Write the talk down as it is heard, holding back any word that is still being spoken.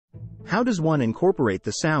How does one incorporate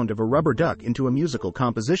the sound of a rubber duck into a musical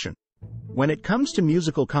composition? When it comes to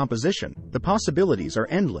musical composition, the possibilities are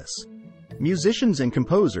endless. Musicians and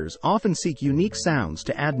composers often seek unique sounds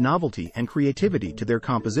to add novelty and creativity to their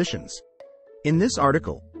compositions. In this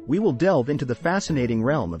article, we will delve into the fascinating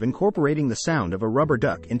realm of incorporating the sound of a rubber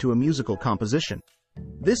duck into a musical composition.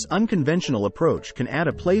 This unconventional approach can add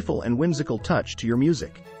a playful and whimsical touch to your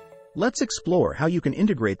music. Let's explore how you can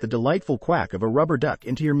integrate the delightful quack of a rubber duck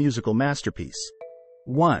into your musical masterpiece.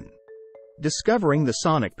 1. Discovering the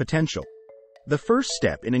sonic potential. The first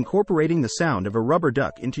step in incorporating the sound of a rubber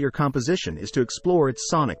duck into your composition is to explore its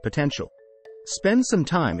sonic potential. Spend some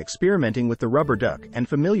time experimenting with the rubber duck and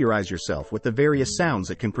familiarize yourself with the various sounds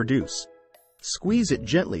it can produce. Squeeze it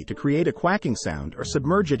gently to create a quacking sound or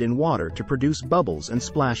submerge it in water to produce bubbles and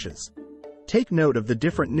splashes. Take note of the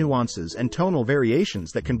different nuances and tonal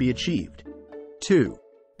variations that can be achieved. 2.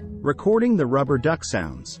 Recording the rubber duck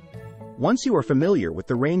sounds. Once you are familiar with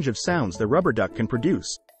the range of sounds the rubber duck can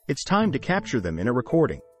produce, it's time to capture them in a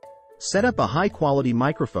recording. Set up a high-quality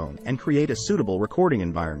microphone and create a suitable recording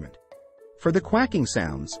environment. For the quacking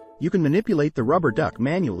sounds, you can manipulate the rubber duck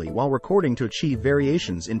manually while recording to achieve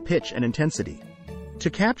variations in pitch and intensity. To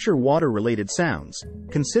capture water-related sounds,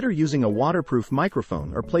 consider using a waterproof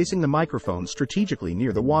microphone or placing the microphone strategically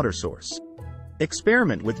near the water source.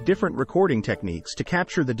 Experiment with different recording techniques to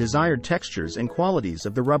capture the desired textures and qualities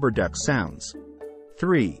of the rubber duck sounds.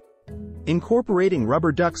 3. Incorporating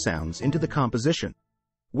rubber duck sounds into the composition.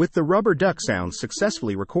 With the rubber duck sounds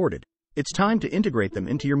successfully recorded, it's time to integrate them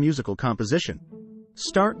into your musical composition.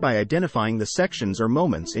 Start by identifying the sections or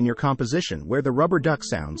moments in your composition where the rubber duck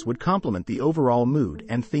sounds would complement the overall mood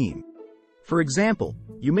and theme. For example,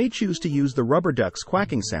 you may choose to use the rubber duck's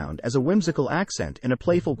quacking sound as a whimsical accent in a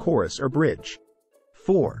playful chorus or bridge.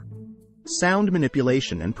 4. Sound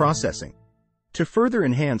manipulation and processing. To further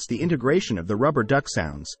enhance the integration of the rubber duck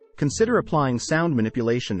sounds, consider applying sound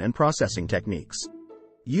manipulation and processing techniques.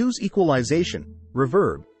 Use equalization,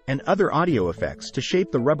 reverb, and other audio effects to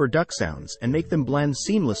shape the rubber duck sounds and make them blend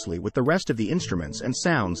seamlessly with the rest of the instruments and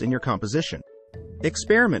sounds in your composition.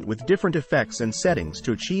 Experiment with different effects and settings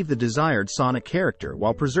to achieve the desired sonic character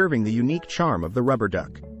while preserving the unique charm of the rubber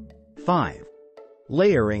duck. 5.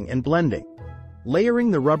 Layering and blending.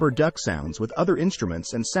 Layering the rubber duck sounds with other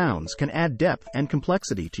instruments and sounds can add depth and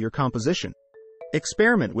complexity to your composition.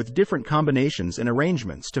 Experiment with different combinations and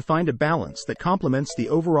arrangements to find a balance that complements the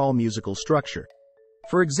overall musical structure.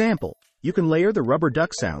 For example, you can layer the rubber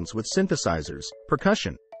duck sounds with synthesizers,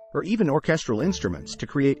 percussion, or even orchestral instruments to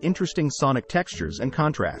create interesting sonic textures and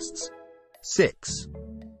contrasts. 6.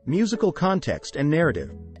 Musical context and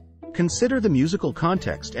narrative. Consider the musical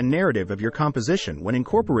context and narrative of your composition when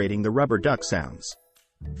incorporating the rubber duck sounds.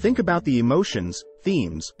 Think about the emotions,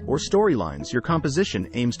 themes, or storylines your composition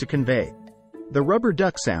aims to convey. The rubber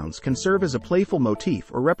duck sounds can serve as a playful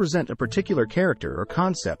motif or represent a particular character or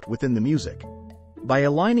concept within the music. By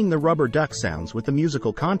aligning the rubber duck sounds with the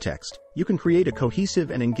musical context, you can create a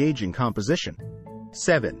cohesive and engaging composition.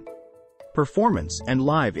 7. Performance and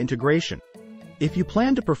live integration. If you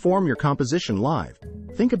plan to perform your composition live,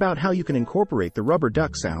 think about how you can incorporate the rubber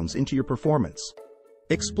duck sounds into your performance.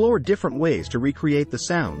 Explore different ways to recreate the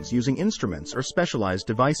sounds using instruments or specialized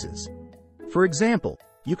devices. For example,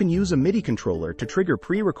 you can use a MIDI controller to trigger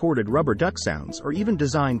pre-recorded rubber duck sounds or even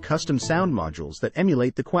design custom sound modules that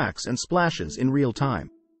emulate the quacks and splashes in real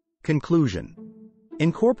time. Conclusion.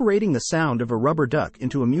 Incorporating the sound of a rubber duck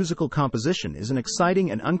into a musical composition is an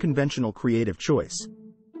exciting and unconventional creative choice.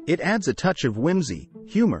 It adds a touch of whimsy,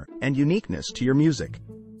 humor, and uniqueness to your music.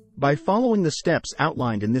 By following the steps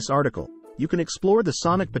outlined in this article, you can explore the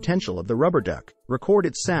sonic potential of the rubber duck, record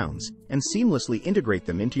its sounds, and seamlessly integrate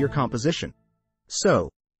them into your composition. So,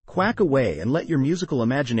 quack away and let your musical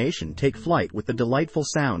imagination take flight with the delightful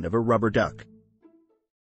sound of a rubber duck.